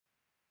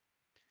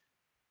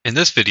In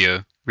this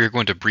video, we are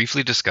going to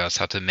briefly discuss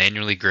how to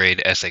manually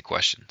grade essay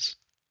questions.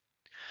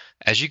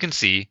 As you can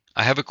see,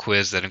 I have a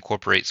quiz that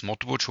incorporates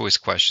multiple choice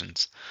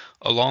questions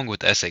along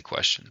with essay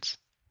questions.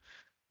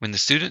 When the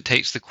student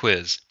takes the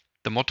quiz,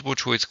 the multiple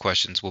choice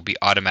questions will be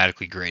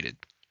automatically graded.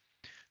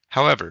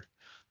 However,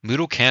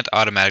 Moodle can't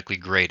automatically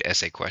grade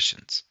essay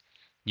questions.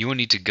 You will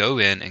need to go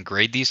in and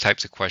grade these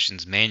types of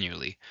questions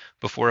manually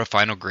before a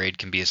final grade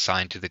can be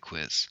assigned to the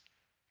quiz.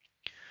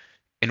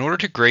 In order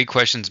to grade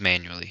questions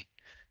manually,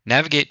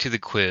 navigate to the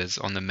quiz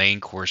on the main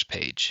course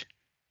page.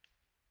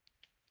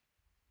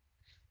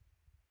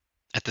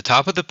 At the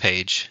top of the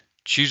page,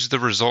 choose the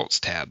Results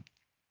tab.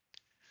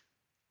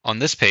 On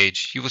this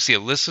page, you will see a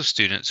list of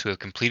students who have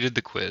completed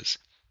the quiz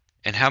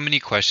and how many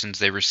questions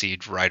they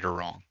received right or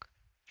wrong.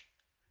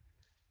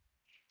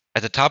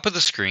 At the top of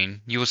the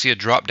screen, you will see a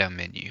drop-down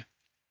menu.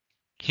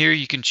 Here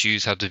you can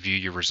choose how to view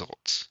your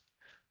results.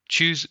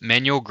 Choose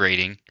Manual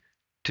Grading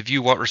to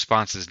view what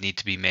responses need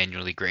to be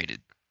manually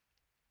graded.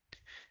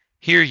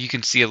 Here you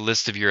can see a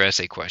list of your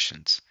essay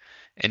questions,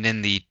 and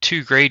in the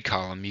To Grade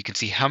column, you can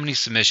see how many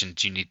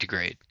submissions you need to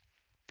grade.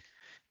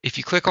 If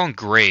you click on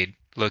Grade,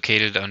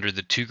 located under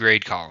the To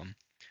Grade column,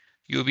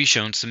 you will be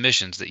shown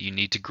submissions that you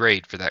need to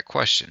grade for that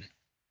question.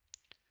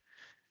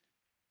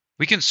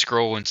 We can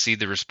scroll and see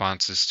the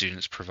responses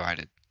students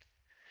provided.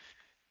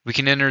 We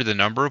can enter the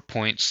number of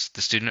points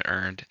the student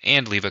earned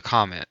and leave a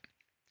comment.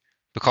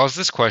 Because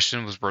this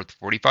question was worth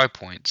 45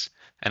 points,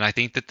 and I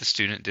think that the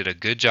student did a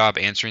good job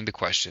answering the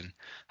question,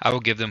 I will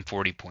give them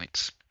 40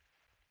 points.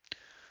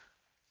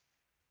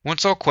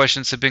 Once all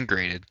questions have been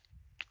graded,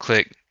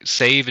 click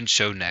Save and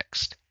Show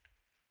Next.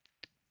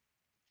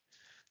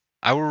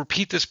 I will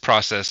repeat this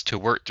process to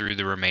work through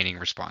the remaining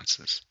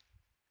responses.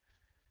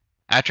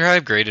 After I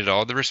have graded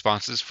all the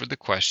responses for the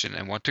question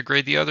and want to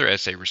grade the other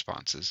essay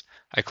responses,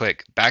 I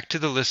click Back to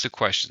the List of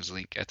Questions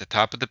link at the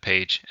top of the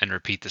page and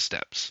repeat the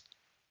steps.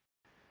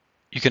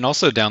 You can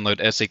also download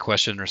essay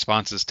question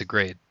responses to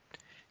grade.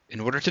 In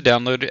order to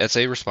download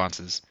essay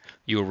responses,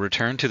 you will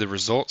return to the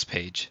Results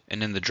page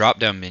and in the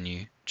drop-down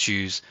menu,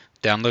 choose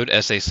Download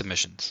Essay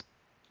Submissions.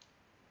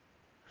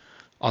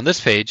 On this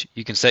page,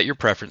 you can set your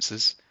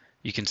preferences.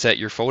 You can set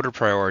your folder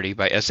priority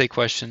by essay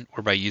question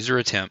or by user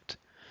attempt.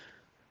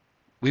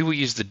 We will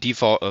use the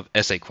default of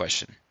essay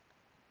question.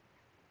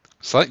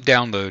 Select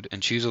Download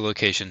and choose a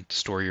location to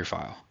store your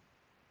file.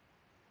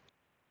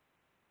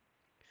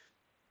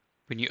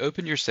 When you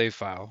open your save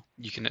file,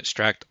 you can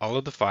extract all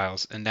of the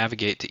files and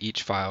navigate to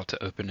each file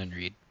to open and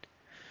read.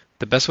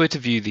 The best way to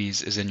view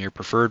these is in your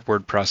preferred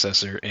word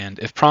processor and,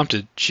 if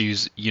prompted,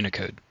 choose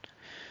Unicode.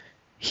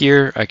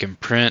 Here I can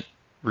print,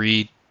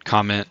 read,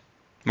 comment,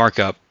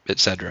 markup,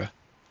 etc.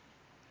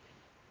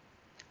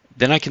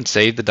 Then I can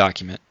save the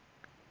document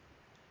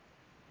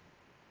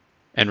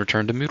and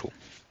return to Moodle.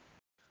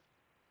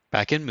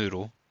 Back in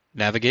Moodle,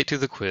 navigate to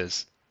the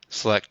quiz,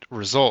 select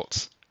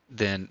Results,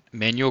 then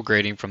Manual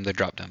Grading from the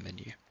drop-down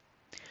menu.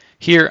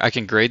 Here I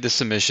can grade the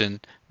submission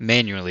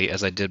manually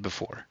as I did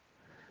before.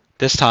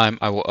 This time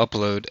I will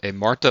upload a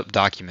marked up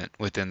document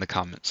within the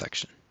comment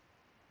section.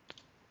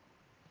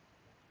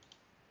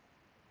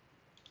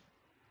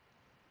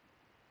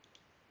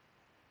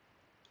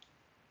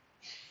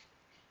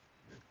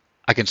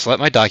 I can select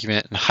my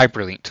document and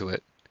hyperlink to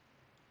it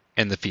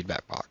in the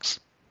feedback box.